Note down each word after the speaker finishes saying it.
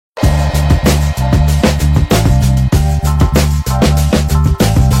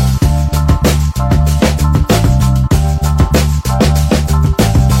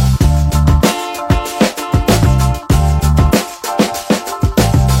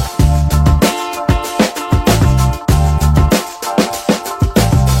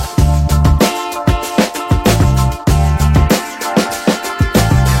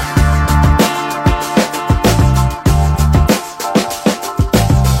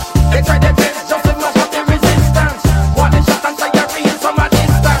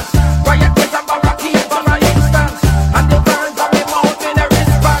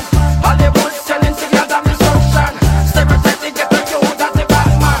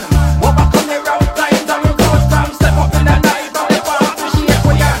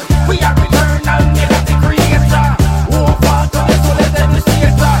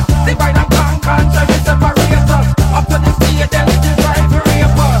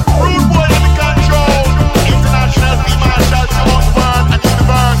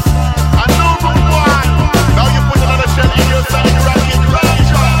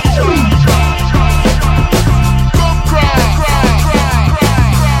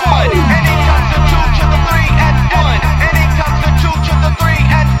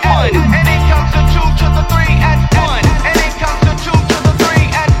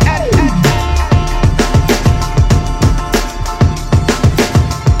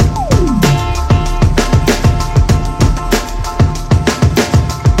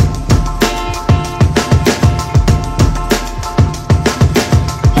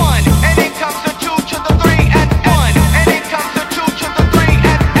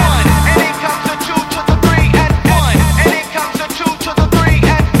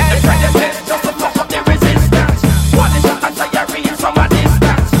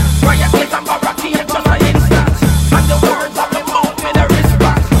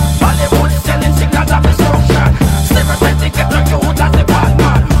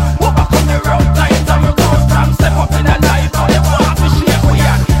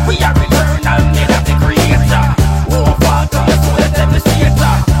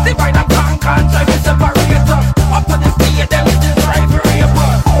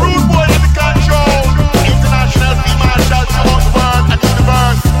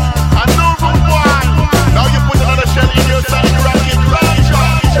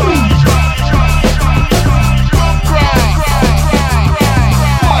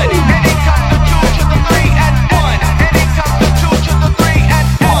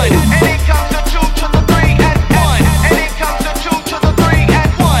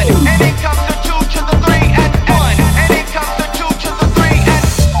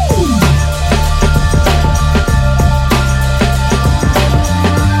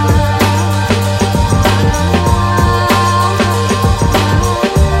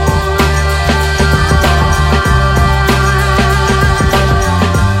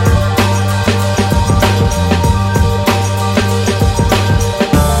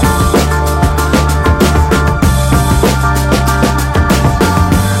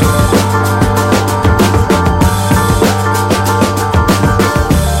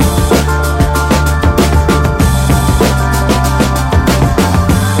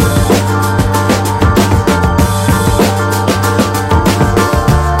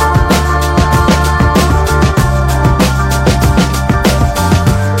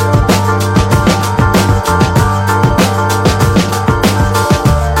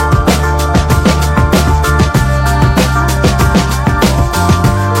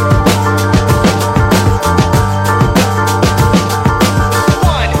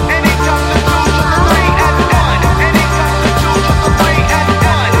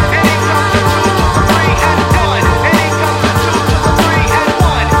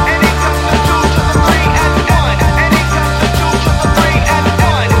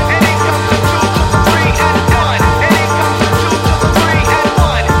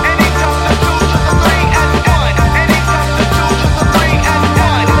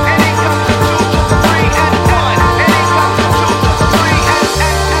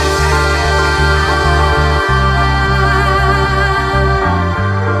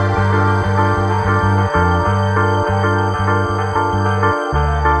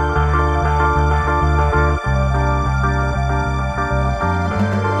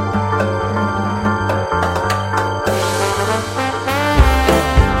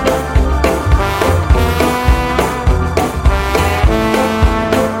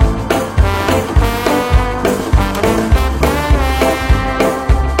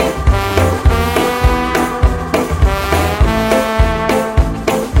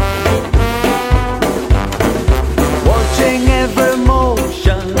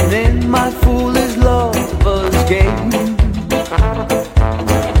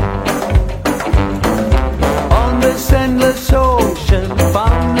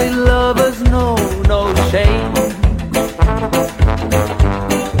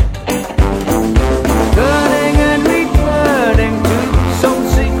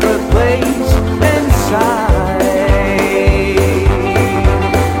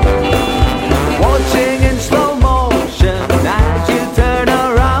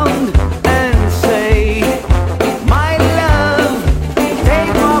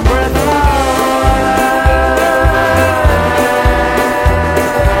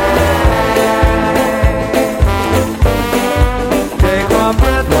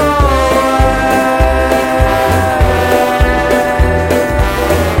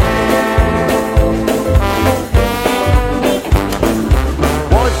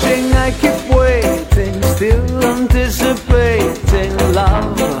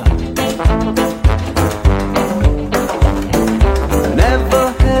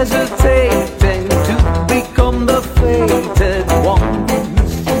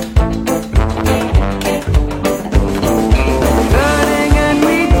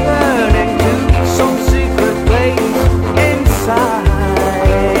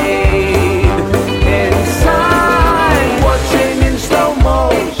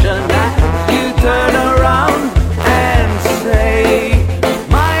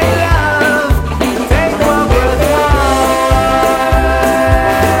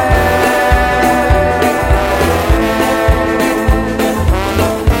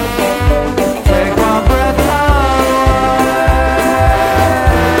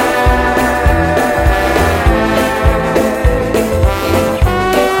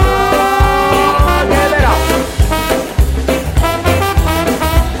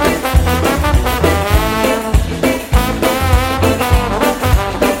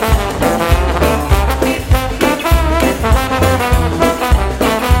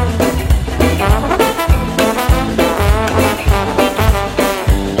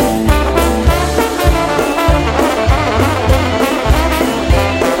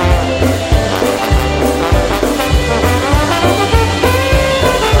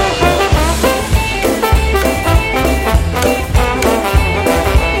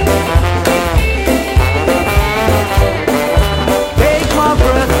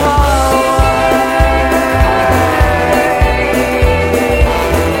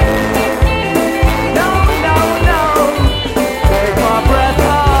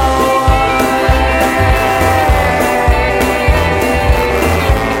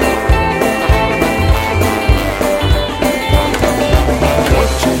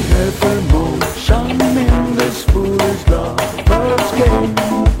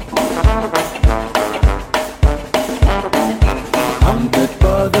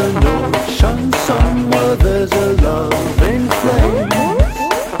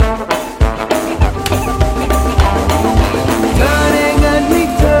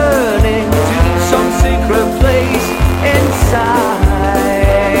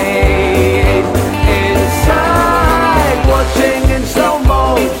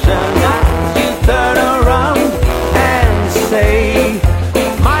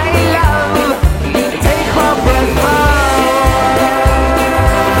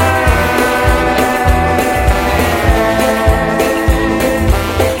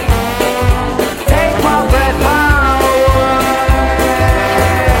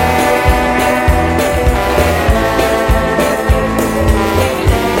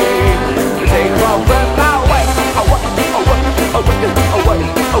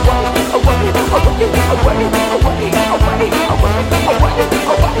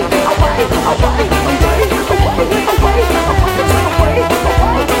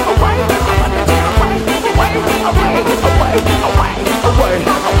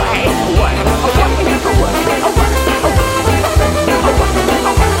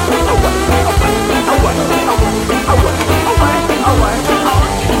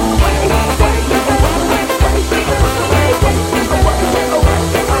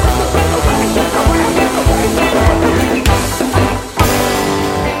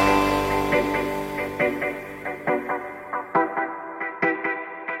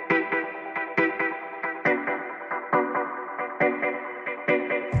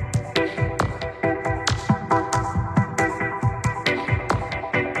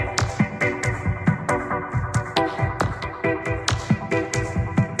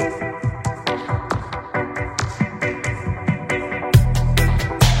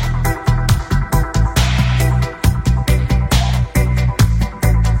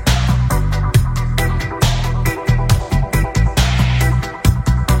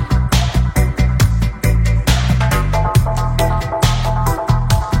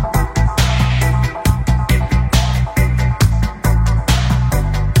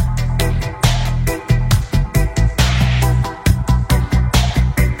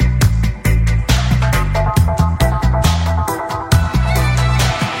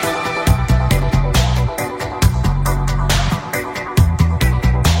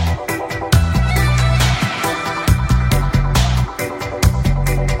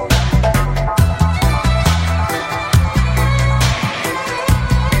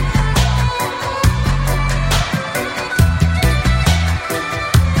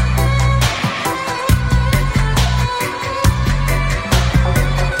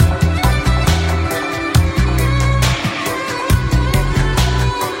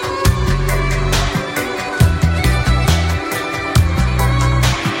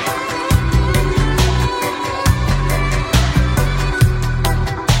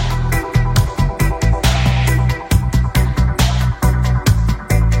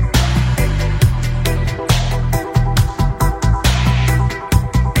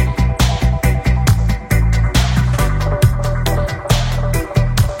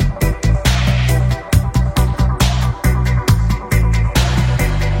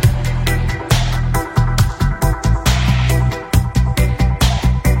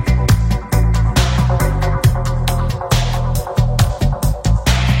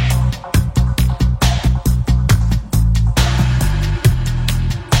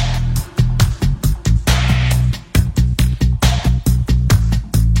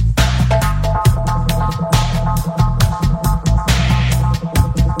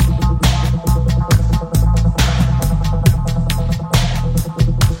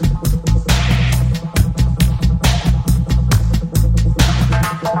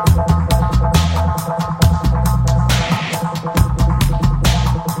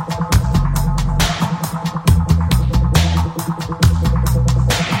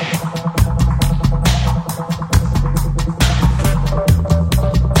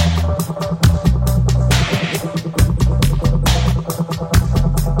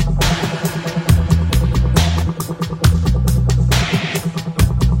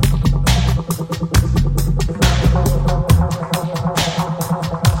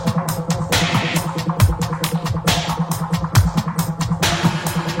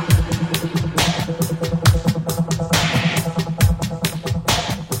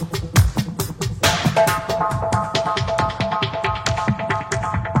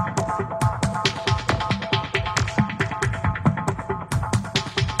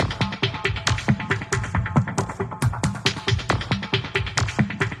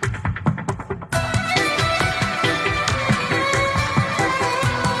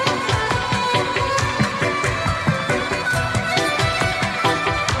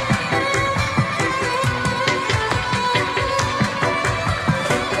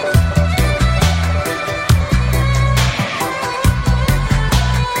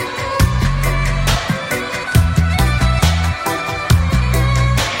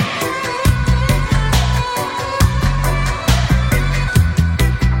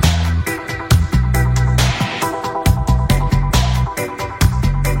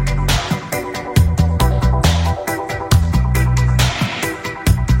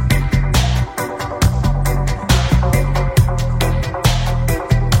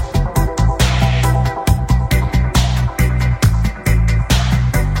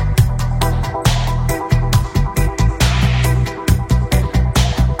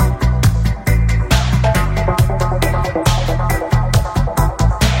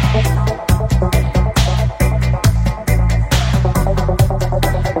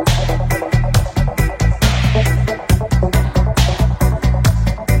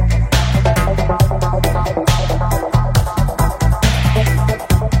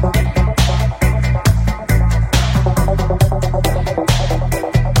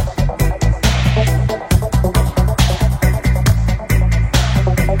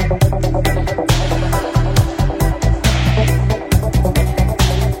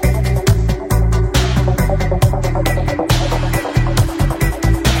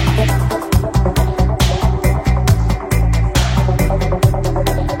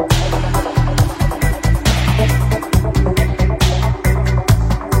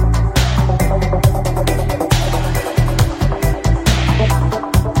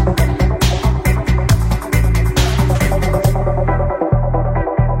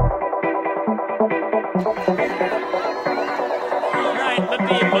Alright, my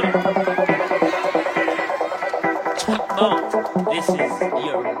people. Check out. This is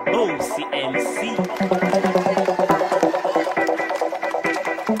your Bossy MC.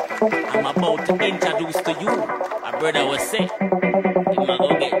 I'm about to introduce to you a brother was say, him a go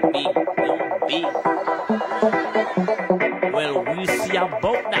get big, big. Well, we'll see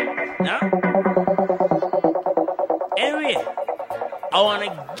about that, huh? Anyway, I wanna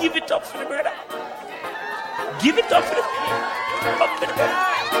give it up for the brother. Give it up for the brother.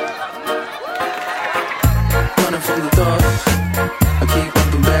 Running from the thought, I keep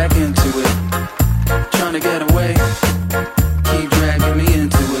bumping back into it. Trying to get away, keep dragging me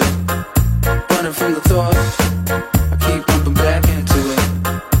into it. Running from the thought, I keep bumping back into it.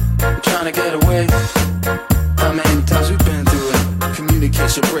 Trying to get away, how many times we've been through it.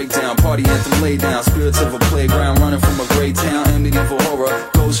 Communication breakdown, party anthem lay down. Spirits of a playground, running from a gray town and medieval horror.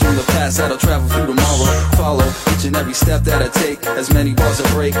 Goes from the past that'll travel through tomorrow. Follow each and every step that I take. As many bars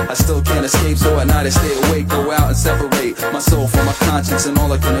I break, I still can't escape. So at night I stay awake, go out and separate my soul from my conscience. And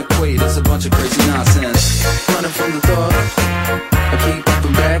all I can equate is a bunch of crazy nonsense. Running from the thought, I keep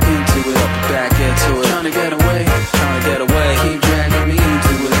bumping back into it. Back into it. Trying to get away, keep dragging me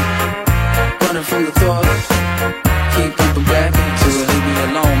into it. Running from the thought, keep bumping back into it. Leave me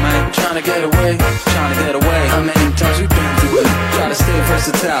alone, man. Trying to get away, how many times we've been through it. Try to stay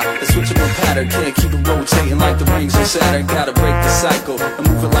versatile, a switchable pattern. Can't keep it rotating like the rings on Saturn. Gotta break the cycle and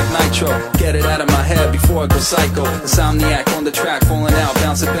move it like nitro. Get it out of my head before I go psycho. Insomniac on the track, falling out,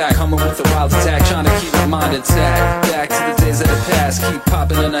 bouncing back, humming with a wild attack, trying to keep my mind intact. Back to the days of the past, keep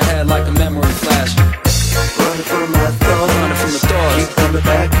popping in the head like a memory flash. Running from my thoughts, running from the thoughts, keep bumping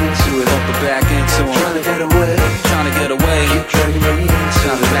back into it. Bumping back into them. Trying to get away, keep dragging me into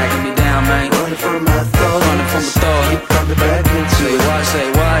trying to dragging me down, man. Running from my thoughts, keep bumping back into it. Say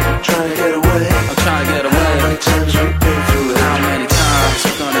what? Trying to get away, I'm trying to get away. how many times we've been through it. How many times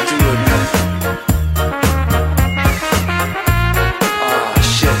you gonna do it, man? Oh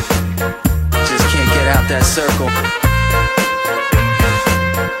shit, just can't get out that circle.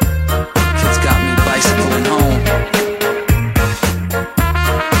 Kids got me bicycling home.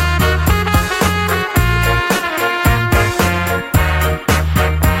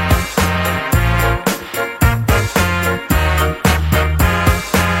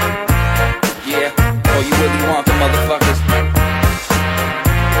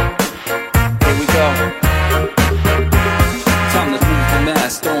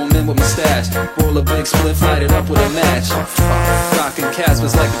 Roll a big spliff, light it up with a match. Rockin'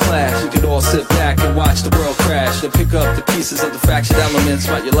 Casper's like a flash. You could all sit back and watch the world crash. Then pick up the pieces of the fractured elements.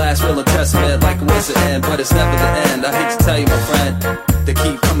 Write your last will and testament like it was the end, but it's never the end. I hate to tell you, my friend, they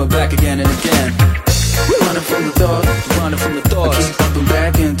keep coming back again and again. Running from the thought, I keep bumping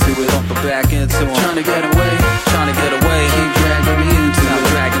back into it. Trying to get away, keep dragging me into it.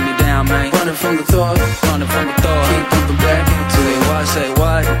 Dragging me down, man. Running from the thought, keep bumping back into it. Say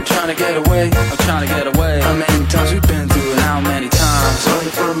what? I'm trying to get away, how many times we've been through it. How many times?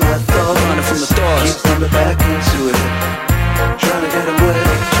 Running from my thoughts, keep bumping back into it. Trying to get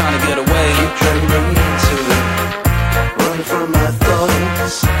away, keep dragging me into it. Running from my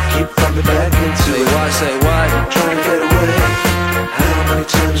thoughts, keep bumping back into it. Say what? Trying to get away, how many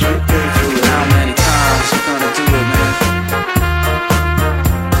times we've been through it. How many times you gonna do it, man?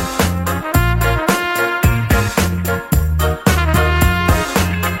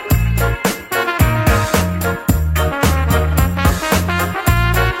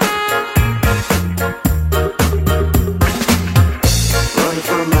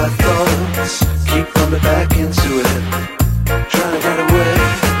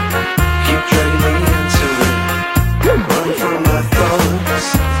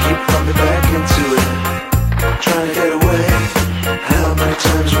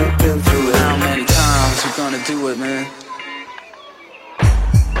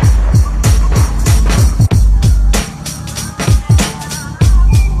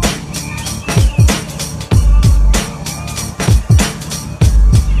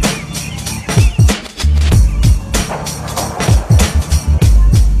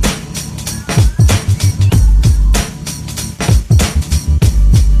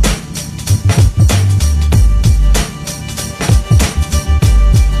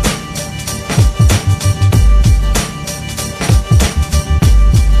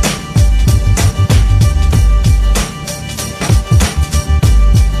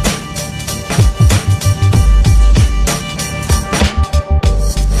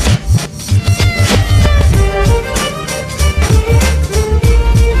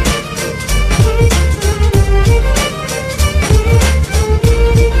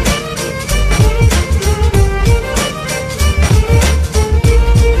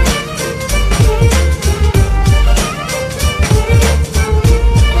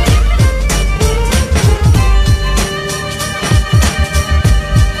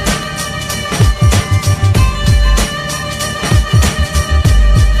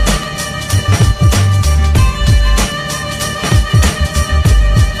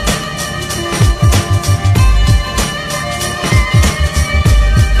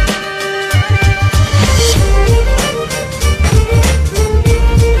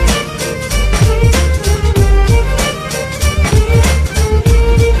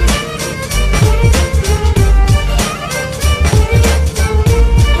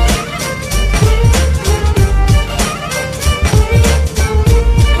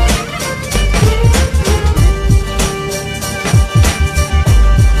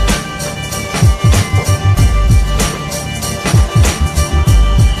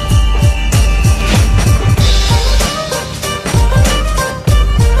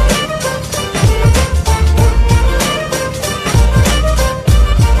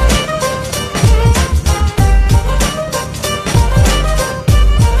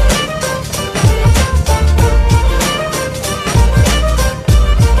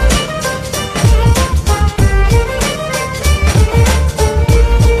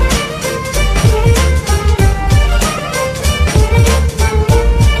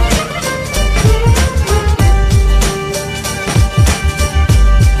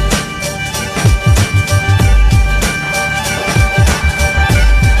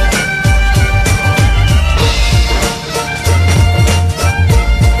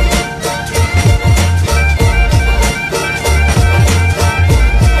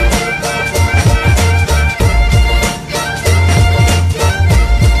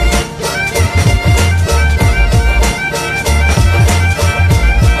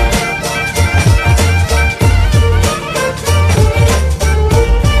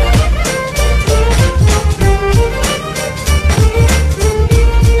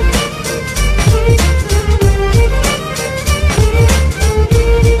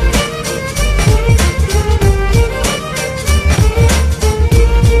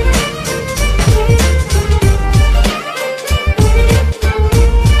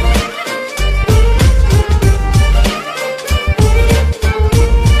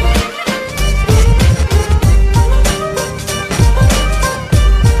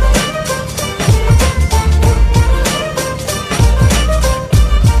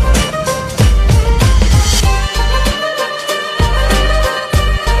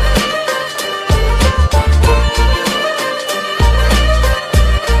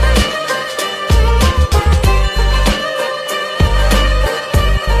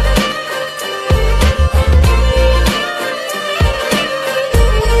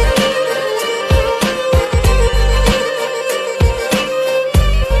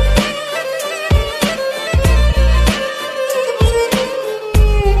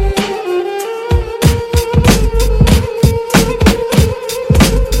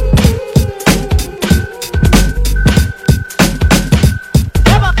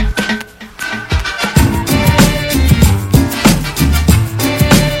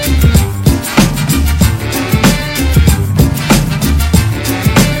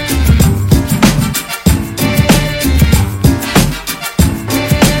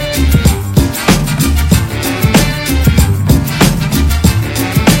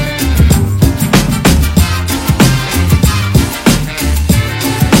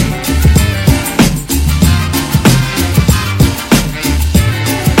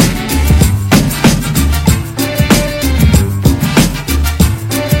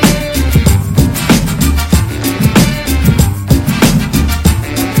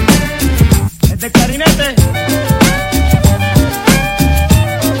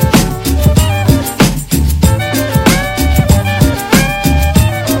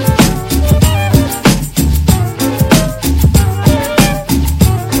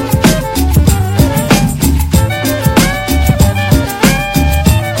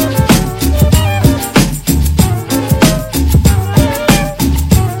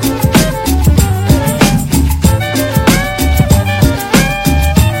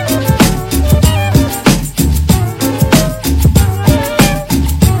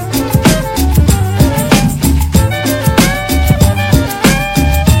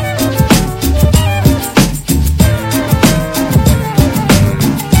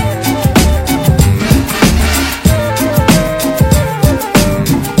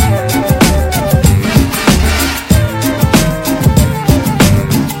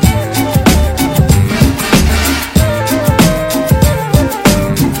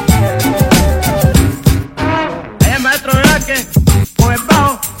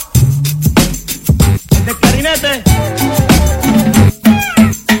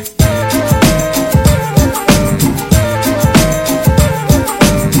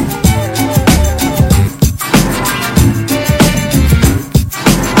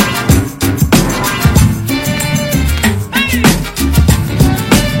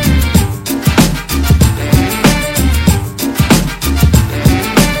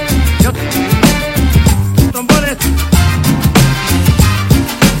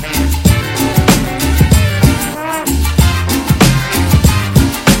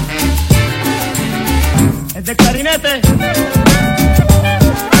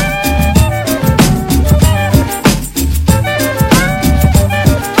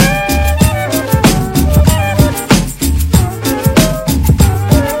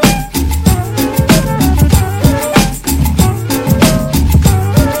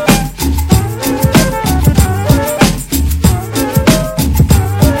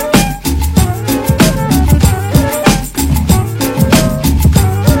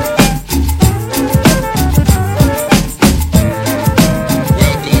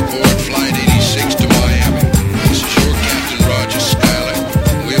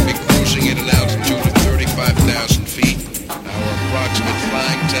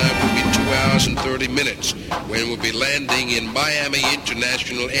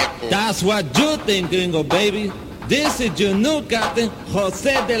 International Airport. That's what you think, gringo baby. This is your new captain,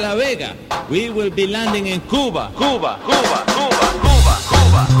 Jose de la Vega. We will be landing in Cuba. Cuba, Cuba, Cuba, Cuba,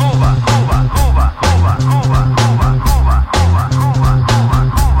 Cuba, Cuba, Cuba, Cuba, Cuba, Cuba, Cuba, Cuba, Cuba, Cuba,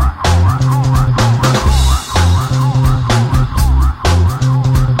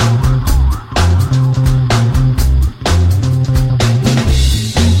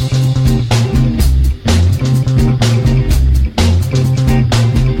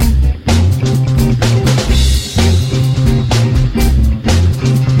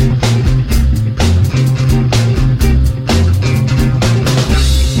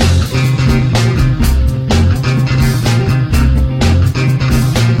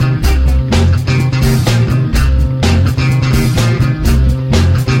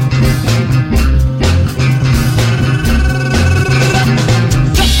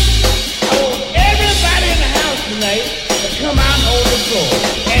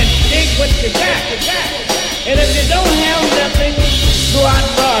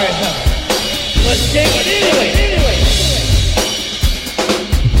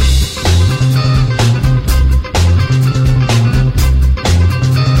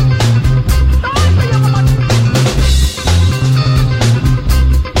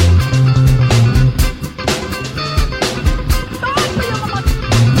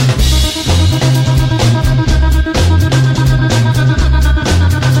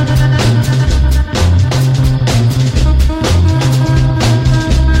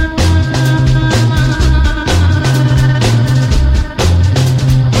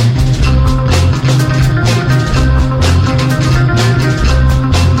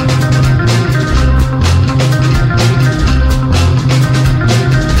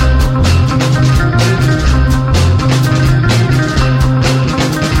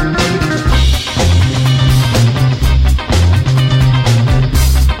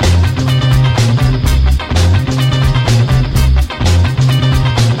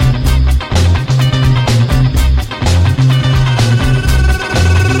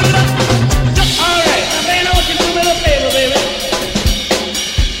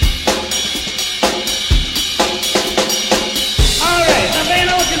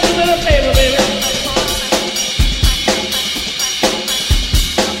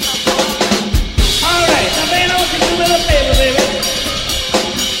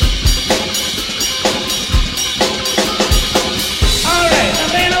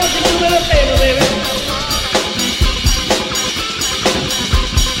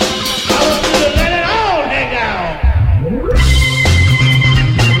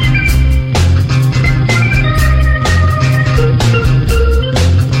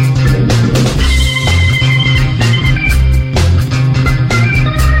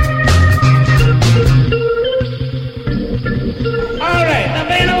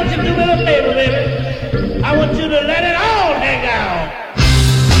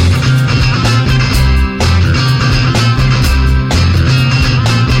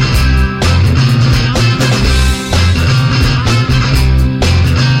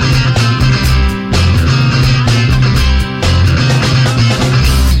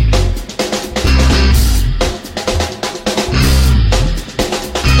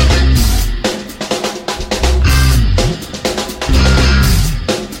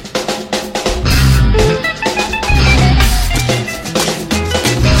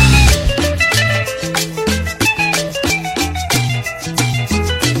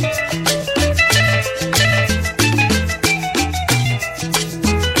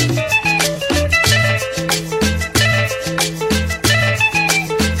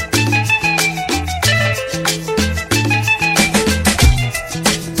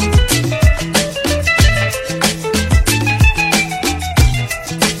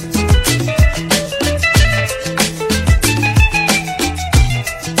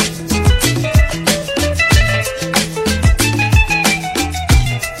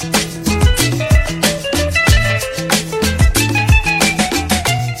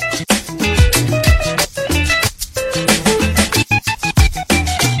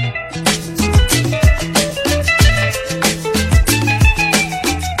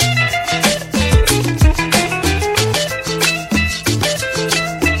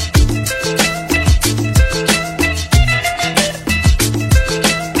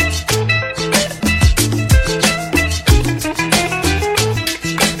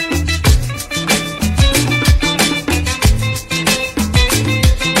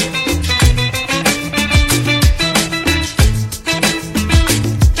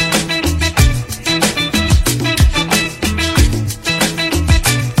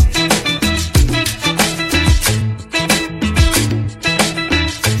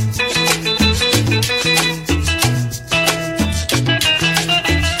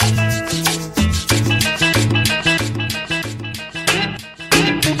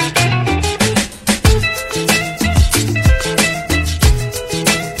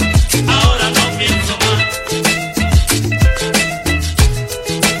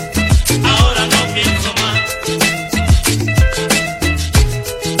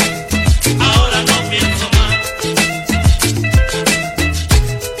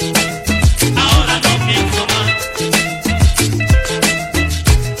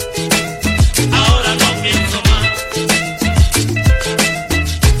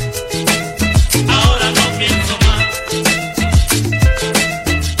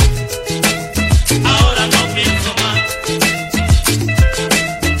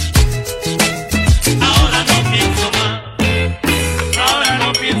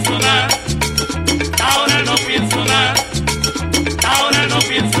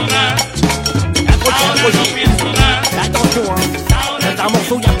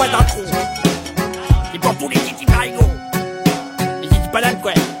 trou. Et pour tous les Titi Parigo, les Titi Paname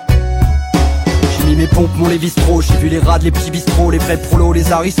quoi. J'ai mis mes pompes, mon Lévi-Stro, j'ai vu les rats, les petits bistrots, les vrais prolos,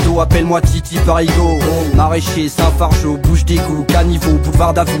 les aristos, appelle-moi Titi Parigo. Maraîcher, Saint-Fargeau, bouche d'égout, caniveau,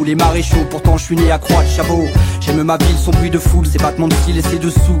 boulevard d'Avoue, les maréchaux, pourtant je suis né à Croix-de-Chabot. J'aime ma ville, son bruit de foule, ses battements de style et ses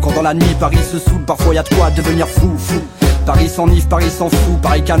dessous. Quand dans la nuit Paris se saoule, parfois y'a de quoi devenir fou. Paris s'enivre, Paris s'en fout,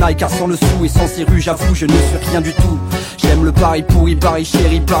 Paris canaille car sans le sou et sans ses rues, j'avoue, je ne suis rien du tout. J'aime le Paris pourri, Paris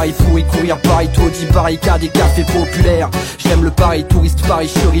chéri, Paris pourri, courir, Paris taudis, barricade et café populaire. J'aime le Paris touriste, Paris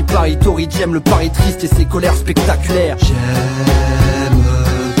chéri, Paris torride, j'aime le Paris triste et ses colères spectaculaires. J'aime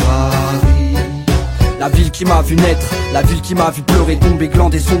Paris, la ville qui m'a vu naître, la ville qui m'a vu pleurer, tomber,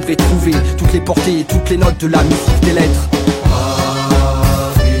 glander, sombrer, trouver toutes les portées et toutes les notes de la musique des lettres.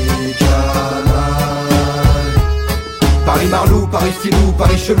 Paris Marlou, Paris filou,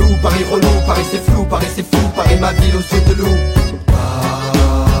 Paris chelou, Paris relou, Paris c'est flou, Paris c'est fou, Paris ma ville au sud de loup.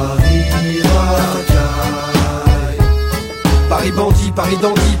 Paris racaille, Paris bandit, Paris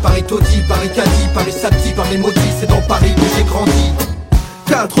dandy, Paris taudis, Paris caddie, Paris sapti, Paris maudit, c'est dans Paris que j'ai grandi.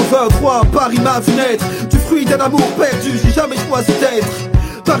 83, Paris m'a vu naître, du fruit d'un amour perdu, j'ai jamais choisi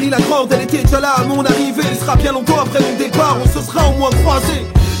d'être. Paris la grande, elle était déjà là à mon arrivée, il sera bien longtemps après mon départ, on se sera au moins croisés.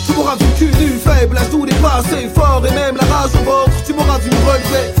 Tu m'auras vu cul nu, faible, à tout dépassé, fort et même la rage au ventre, tu m'auras vu me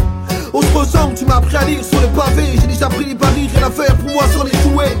relever. On se ressemble, tu m'as appris à lire sur le pavé, j'ai déjà pris les paris, rien à faire pour moi sans les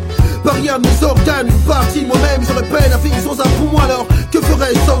jouer. Paris a mes organes, une partie, moi-même j'aurais peine à vivre sans un poumon, alors que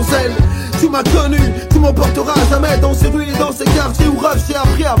ferais-je sans elle? Tu m'as connu, tu m'emporteras jamais dans ces rues et dans ces quartiers où rêve j'ai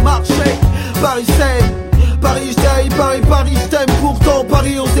appris à marcher. Paris c'est Paris j'taille, Paris j't'aime, pourtant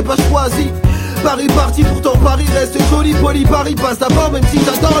Paris on s'est pas choisi. Paris parti, pourtant Paris reste joli, poli, Paris passe d'abord même si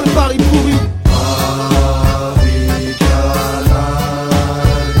j'adore le Paris pourri. Paris canaille,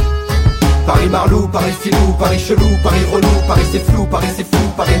 Paris Marlou, Paris filou, Paris chelou, Paris relou, Paris c'est flou, Paris c'est fou,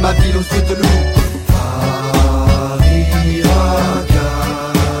 Paris ma ville au sud de loup. Paris racaille,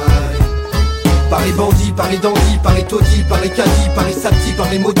 Paris bandit, Paris dandy, Paris taudis, Paris caddie, Paris sapti,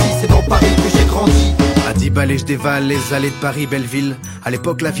 Paris maudit, c'est dans Paris que j'ai grandi. À 10 balais je dévale les allées de Paris, Belleville. À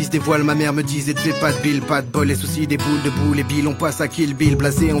l'époque la vie se dévoile, ma mère me disait tu fais pas de bile, pas de bol, les soucis des boules, debout les billes, on passe à Kill Bill.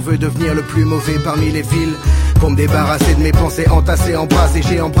 Blasé, on veut devenir le plus mauvais parmi les villes. Pour me débarrasser de mes pensées entassées, embrassées,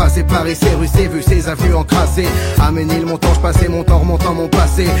 j'ai embrassé Paris, ses rues, ses vues, ses avenues encrassées. À Ménil, mon temps, je passais mon temps remontant mon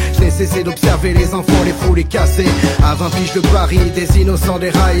passé. Je n'ai cessé d'observer les enfants, les fous, les cassés. À 20 piges de Paris, des innocents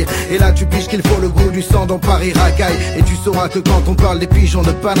des rails. Et là tu piges qu'il faut le goût du sang dans Paris racaille. Et tu sauras que quand on parle des pigeons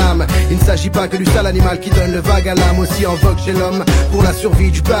de Paname, il ne s'agit pas que du sale animal qui donne le vague à l'âme. Aussi en vogue chez l'homme, pour la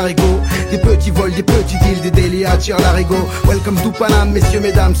survie du parigo. Des petits vols, des petits deals, des délits attirent l'arigot. Welcome to Paname, messieurs,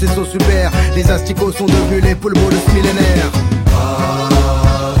 mesdames, c'est so super. Les asticots sont devenus les poules de ce millénaire. Paris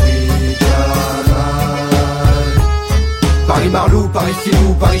canaille, Paris Marlou, Paris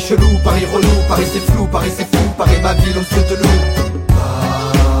filou, Paris chelou, Paris relou, Paris c'est flou, Paris c'est fou, Paris ma ville au sud de loup.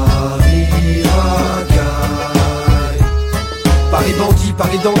 Paris racaille, Paris bandit,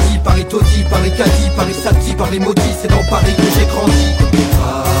 Paris dandy, Paris taudis, Paris caddie, Paris sapti, Paris maudit, c'est dans Paris que j'ai grandi.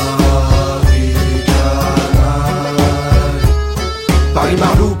 Paris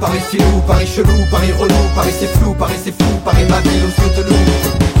Marlou, Paris filou, Paris chelou, Paris relou, Paris c'est flou, Paris c'est fou, Paris ma ville au sud de loup.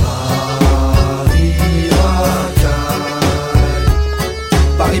 Paris racaille,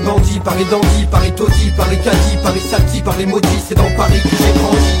 Paris bandit, Paris dandy, Paris taudis, Paris caddie, Paris sapti, Paris maudit, c'est dans Paris que j'ai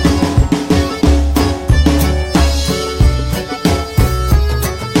grandi.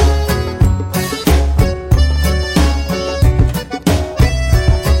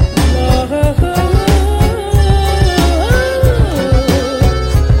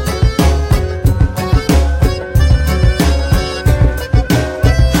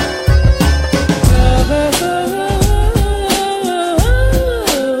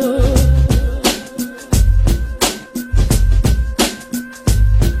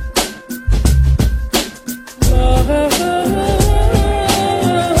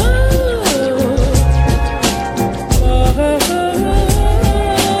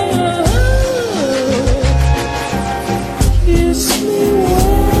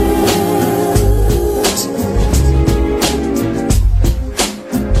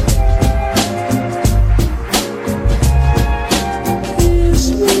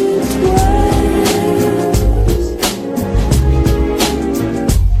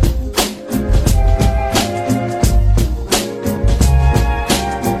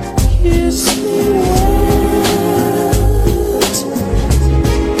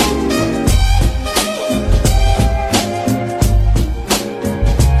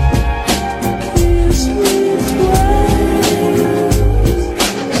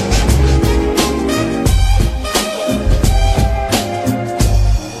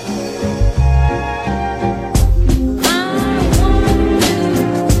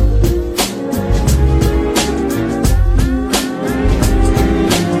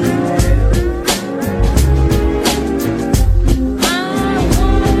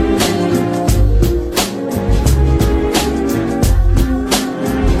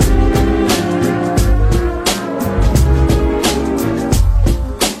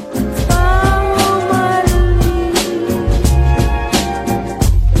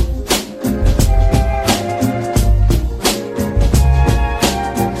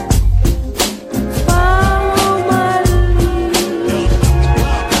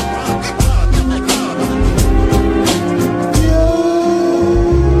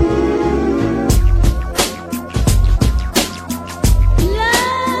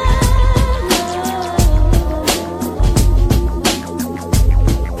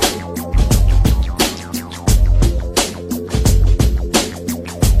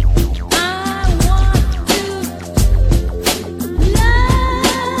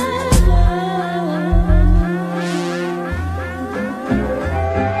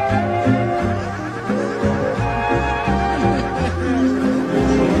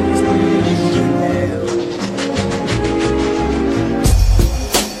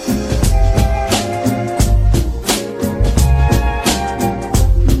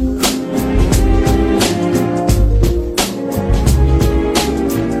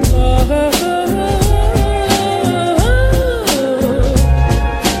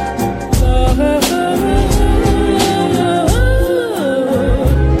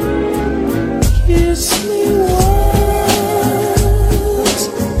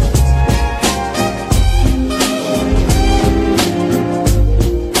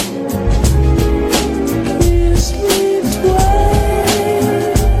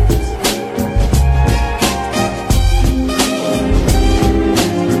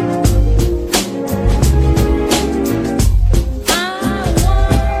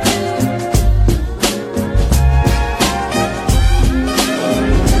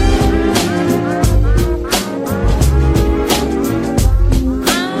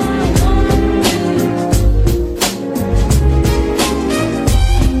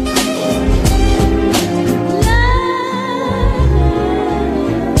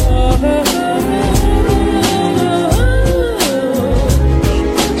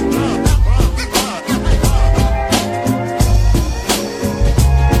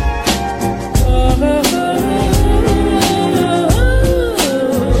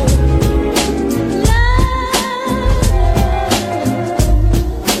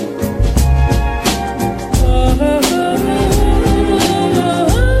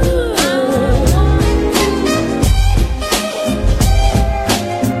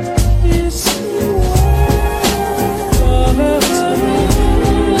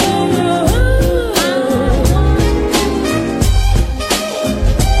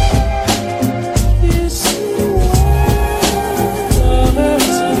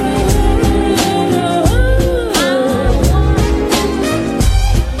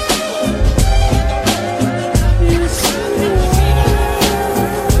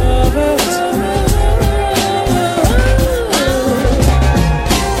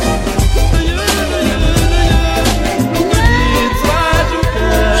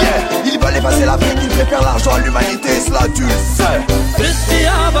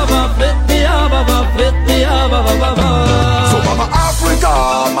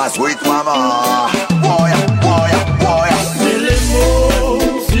 ma sweet mama. Woya, woya, woya. Mais les mots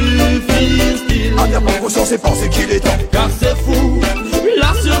suffisent-ils à bien prendre conscience et penser qu'il est temps? Car c'est fou,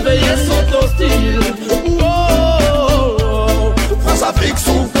 la surveillée sont hostiles. France-Afrique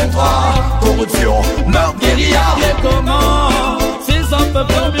sous contrat, corruption, meurtre, guérilla. Et comment ces hommes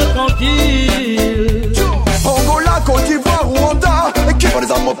peuvent dormir tranquilles? Angola, Côte d'Ivoire, Rwanda, qui vont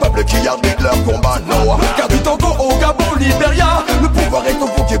les armes au peuple qui arbitrent leur combat, no. Car du Togo au Gabon, Libéria, le pouvoir est au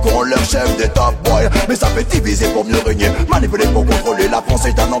fond qui corrompt leur chef d'état, boy. Mais ça fait diviser pour mieux régner, manipuler pour contrôler. La France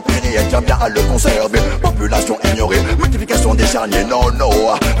est un empire et elle tient bien à le conserver. Population ignorée, multiplication des charniers, non, non.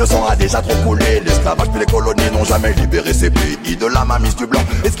 Le sang a déjà trop coulé, l'esclavage puis les colonies n'ont jamais libéré ces pays de la mainmise du blanc.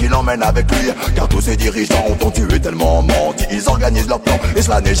 Et ce qu'il emmène avec lui, car tous ces dirigeants ont tué tellement menti. Ils organisent leur plan et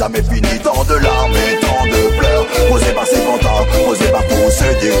cela n'est jamais fini. Tant de larmes et tant de pleurs posés par ces compteurs, posés par tous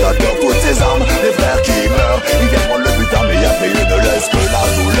ces dictateurs. Toutes ces armes, les frères qui meurent, ils viennent prendre le butin mais après ils ne laissent que la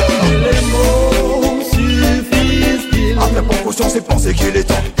douleur. Les mots suffisent-ils à faire prendre conscience et penser qu'il est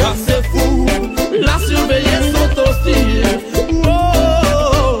temps? Car c'est fou, la surveillée sont hostiles.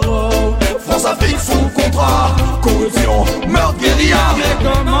 France-Afrique sous contrat, corruption, meurtre, guérilla. Mais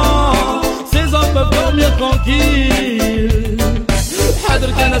comment ces hommes peuvent dormir tranquilles?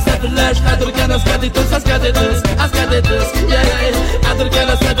 حاضر كان سافلاش حاضر كان سكاديتوس اسكاديتوس اسكاديتوس يا حاضر كان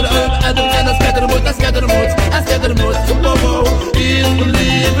سافلاش حاضر كان سكادرموت اسكادرموت اسكادرموت بابا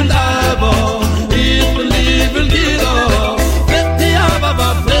يخلي بالابا يخلي بالجيران فتي يا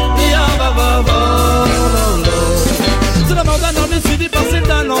بابا فتي يا بابا. C'est la mort d'un homme suivi par celle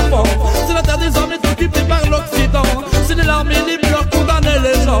d'un enfant. C'est la terre des hommes est occupée par l'Occident. C'est les larmes et les pleurs condamner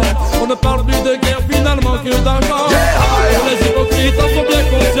les gens. On ne parle plus de guerre finalement que d'argent. Les hypocrites en sont bien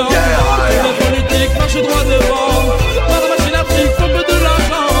conscients. Les politiques marchent droit devant. Par la machine afrique faut que de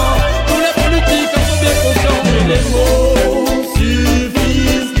l'argent. Tous les politiques en sont bien conscients. Mais les mots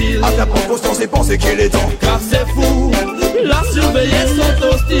suffisent-ils à faire prendre conscience et penser qu'il est temps? Car c'est fou, la surveillée sont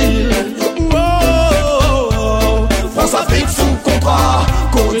hostiles. France-Afrique sous contrat,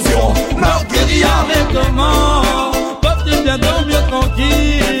 corruption, meurtre, guérilla. Mais comment peuvent-ils bien dormir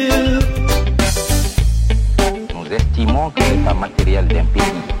tranquille? Nous estimons que l'état matériel d'un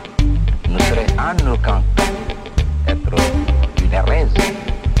pays ne serait en aucun cas être une erreur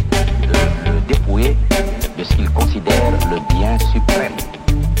de le dépouiller de ce qu'il considère le bien suprême,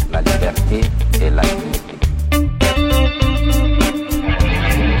 la liberté et la dignité.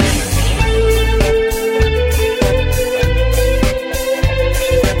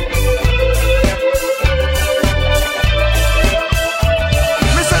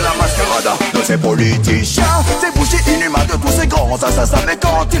 De ces politiciens, ces bougies inhumains de tous ces grands assassins. Mais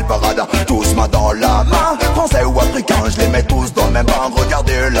quand ils paradent, tous main dans la main, français ou africains, je les mets tous dans le même bain.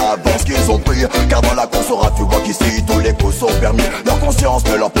 Regardez l'avance qu'ils ont pris, car dans la course au rat, tu vois qu'ici tous les coups sont permis. Leur conscience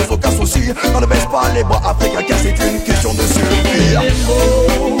ne leur pose aucun souci, ne baisse pas les bras africains, car c'est une question de survie. Les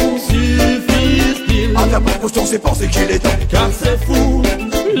mots suffisent-ils à faire prendre conscience et penser qu'il est temps? Car c'est fou,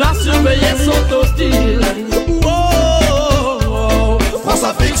 la surveillée sont hostiles.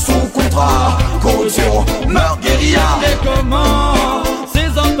 France-Afrique sous contrat, corruption, meurtre, guérilla. Mais comment ces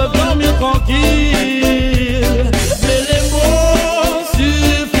hommes peuvent dormir tranquilles? Mais les mots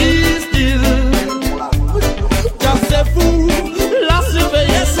suffisent-ils? Car c'est fou, la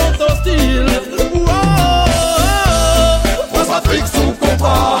surveillée sont hostiles. France-Afrique sous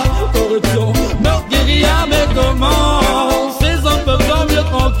contrat, corruption, meurtre, guérilla. Mais comment ces hommes peuvent dormir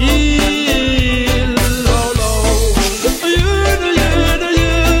tranquilles?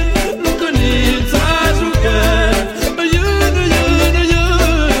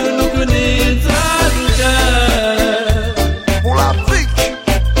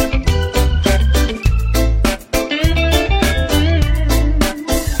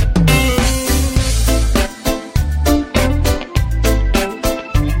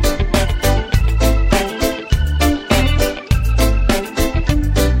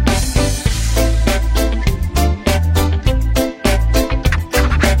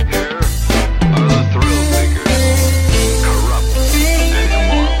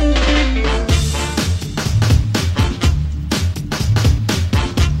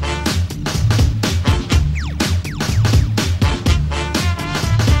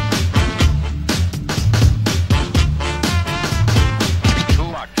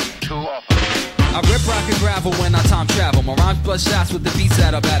 Shots with the beats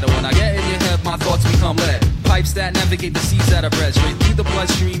that I battle. When I get in your head, my thoughts become lead. Pipes that navigate the seas that I bred. Straight through the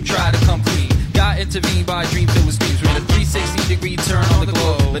bloodstream, try to come clean. Got intervened by a dream filled with dreams. With a 360-degree turn on the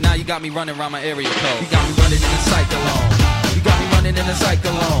globe. But now you got me running around my area code. You got me running in a cyclone. You got me running in a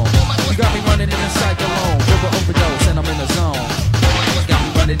cyclone. You got me running in a cyclone. Over overdose and I'm in the zone. You got me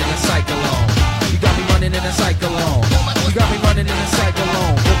running in a cyclone. You got me running in a cyclone. You got me running in a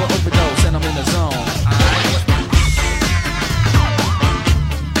cyclone. Overdose and I'm in the zone.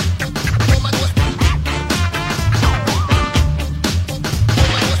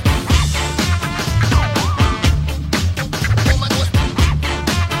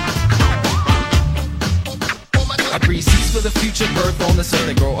 The future birth on this earth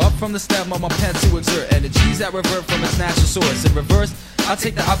and grow up from the stem of my pen to exert energies that revert from its natural source. In reverse, I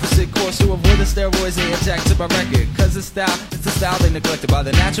take the opposite course to avoid the steroids they inject to my record. Cause it's the style they neglected by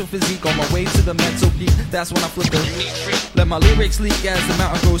the natural physique on my way to the mental peak. That's when I flip the let my lyrics leak as the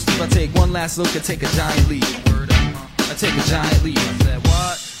mountain grows steep. I take one last look and take a giant leap. I take a giant leap. I said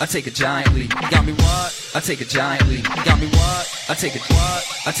what? I take a giant leap. You got me what? I take a giant leap. You got me what? I take a what?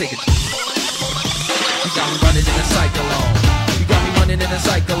 I take a You got me running in a cyclone. You got me running in a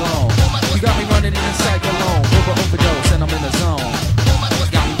cyclone. You got me running in a cyclone. Overdose and I'm in the zone.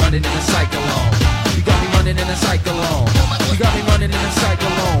 You got me running in a cyclone. You got me running in a cyclone. You got me running in a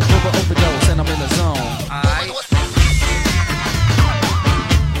cyclone. Overdose and I'm in the zone.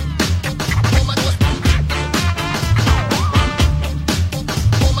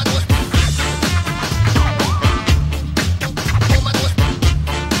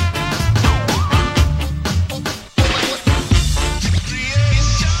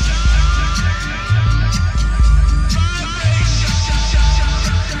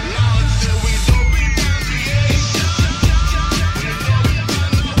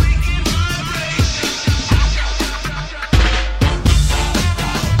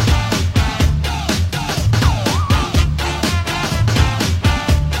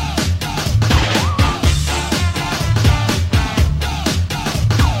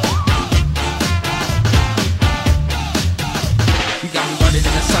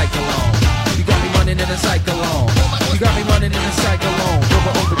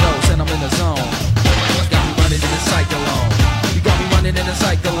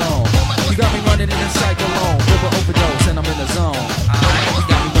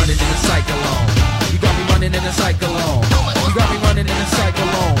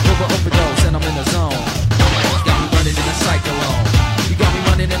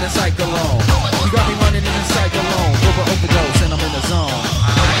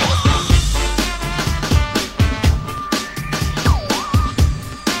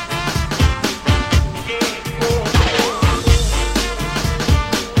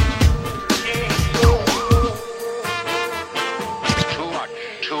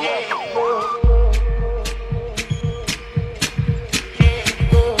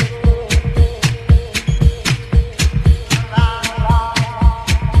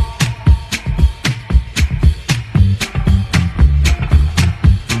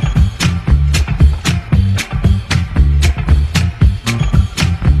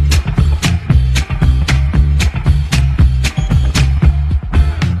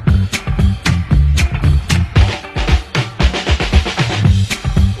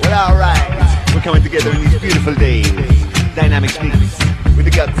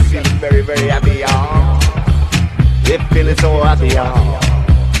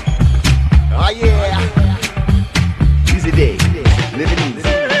 There's nothing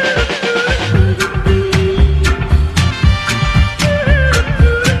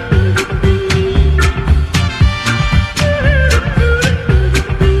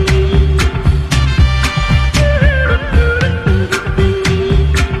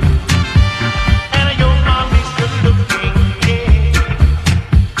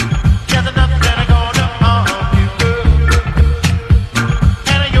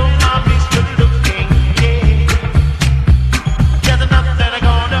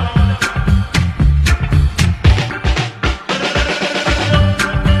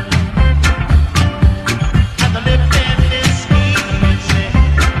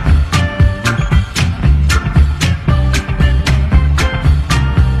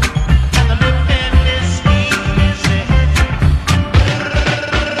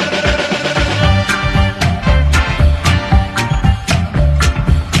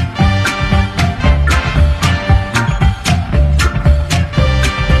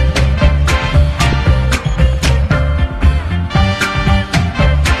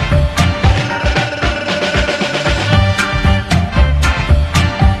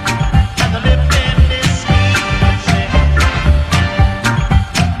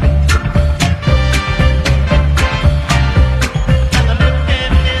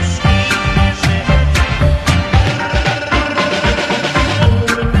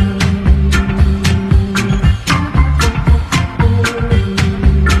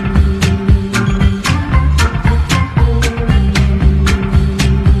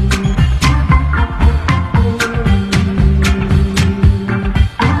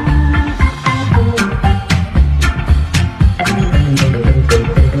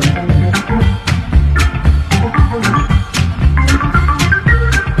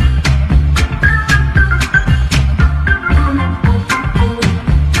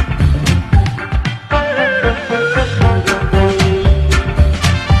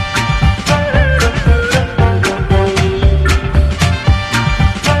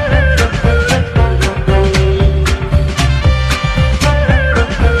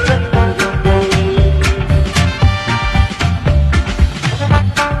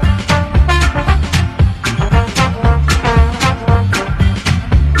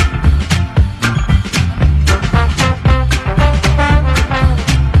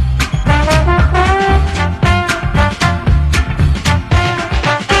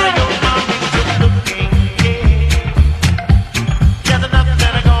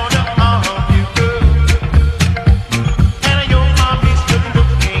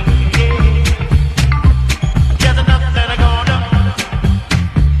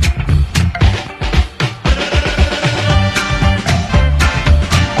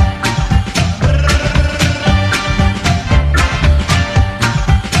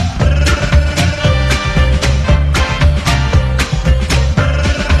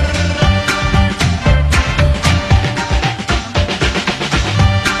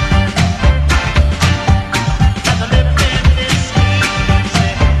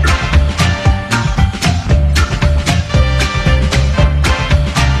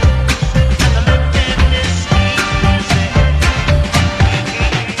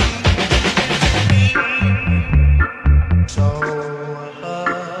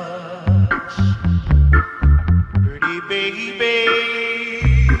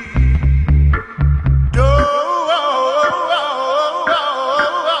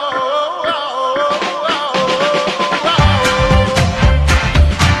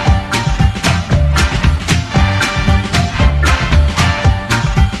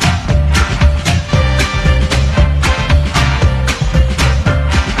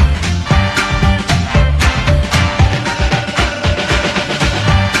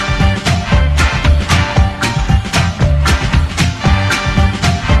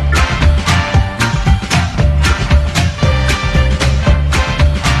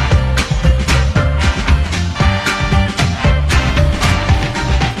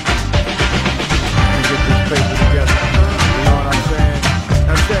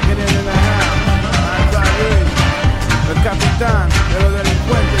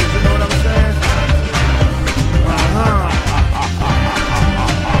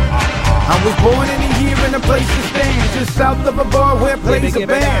Was born in a year and a place to stand, just south of a bar where plays a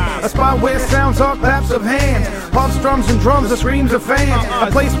band. A spot where sounds are claps of hands, pumps, drums, and drums, the screams of fans. A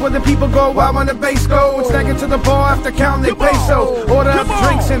place where the people go out when the bass goes. Stagger to the bar after counting their peso. Order up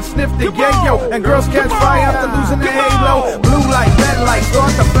drinks and sniff the yayo. And girls catch fire after losing their halo. Blue light, red light, start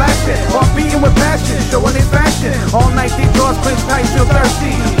to flash it. Heart beating with passion, showing their fashion. All night they draws clenched tight, feel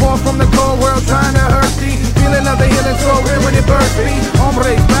thirsty. Born from the cold world trying to hurt thee. Feeling of the healing so real when it bursts me.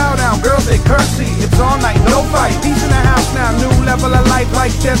 Hombres bow down, girls they curtsy. It's all night, no fight, peace in the house now. New level of life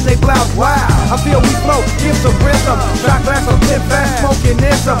like chest, they blouse. Wow, I feel we flow, gifts of rhythm. Shot glass of tip fast, smoking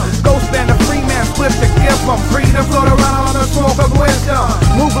ism. Ghost band, a free man, split the gift from freedom. Float around on the smoke of wisdom.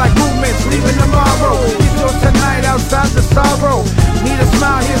 Move like movements, leaving tomorrow. Get yours tonight outside the sorrow. Need a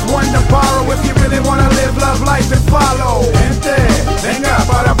smile, here's one to borrow. If you really wanna live, love life and follow. Gente, venga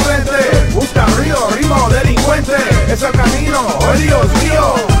para frente. Busca río, ritmo delincuente. Es el camino, oh Dios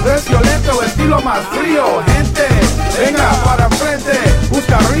mío. Es violento, estilo más frío. Gente, venga para frente.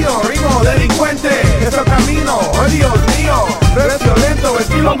 Busca río, ritmo delincuente. Es el camino, oh Dios mío. Es violento,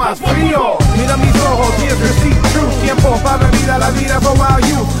 estilo más frío. Mira mis ojos, y es receipt true. Tiempo para vida, la vida for wild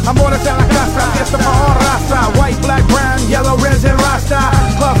youth. Amores en la casa, fiesta para all raza. White, black, brown, yellow, red, and rasta.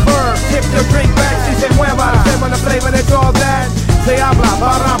 Club verb, tip the drink back, si se mueva. Say when the flavor, it's all that. Se habla,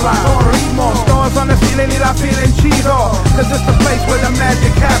 barabla, con ritmo. Stores on the ceiling y la feeling chido. Cause it's the place where the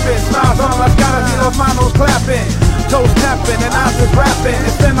magic happens. Smiles on las caras y los manos clapping. Toes tapping and eyes is rapping.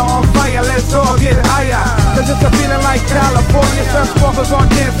 It's center on fire, let's all get higher. Cause it's a feeling like California. Sun sparkles on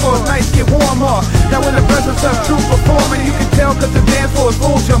dance floors, nights get warmer. Now in the presence of true performing, you can tell cause the dance floor is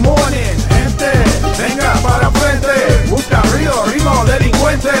full till morning. Gente, venga para frente. Busca río, ritmo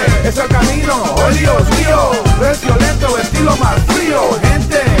delincuente. Es el camino, oh Dios mío. Es violento, estilo más frío.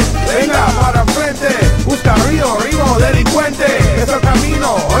 Gente, venga para frente. Busca río, ritmo delincuente. Es el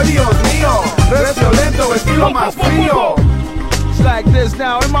camino, oh Dios mío. Es violento, estilo más frío. It's like this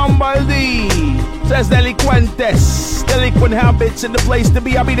now, Imambaldi says delinquentes, delinquent habits in the place to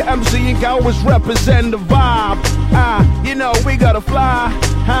be. I be the MC and I always represent the vibe. You know we gotta fly.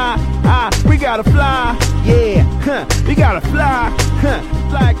 We gotta fly. Yeah, we gotta fly.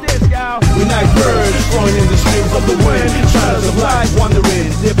 Like this, y'all. We night birds, flowing in the streams of the wind. Shadows of life, wandering,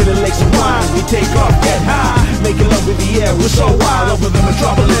 dipping in lakes of wine. We take off, get high, making love in the air. We're so wild over the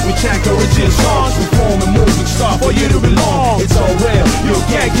metropolis. We chant Corinthian songs. We form a moving star for you to belong. It's all real, you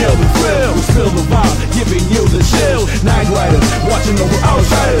can't kill the thrill. We spill the vibe, giving you the chill. Night riders, watching over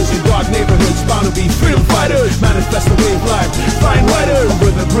outsiders. In dark neighborhoods, bound to be freedom fighters. Manifest the way of life, flying riders.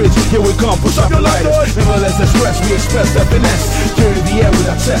 Over the bridge, here we come, push up your lighters. Never less express, we express that finesse. Turn the air with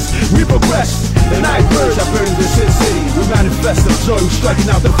our chest, we progress. The night birds are burning the city. We manifest the joy, we're striking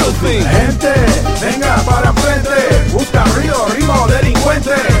out the filthy. Gente, venga para frente. Busca río, ritmo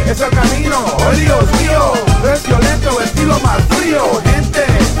delincuente. Es el camino, oh Dios mío. Es violento, estilo más frío. Gente,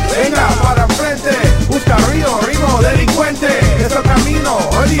 venga para frente. Busca río, ritmo delincuente. Es el camino,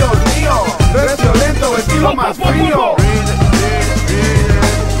 oh Dios mío. Es violento, estilo más frío.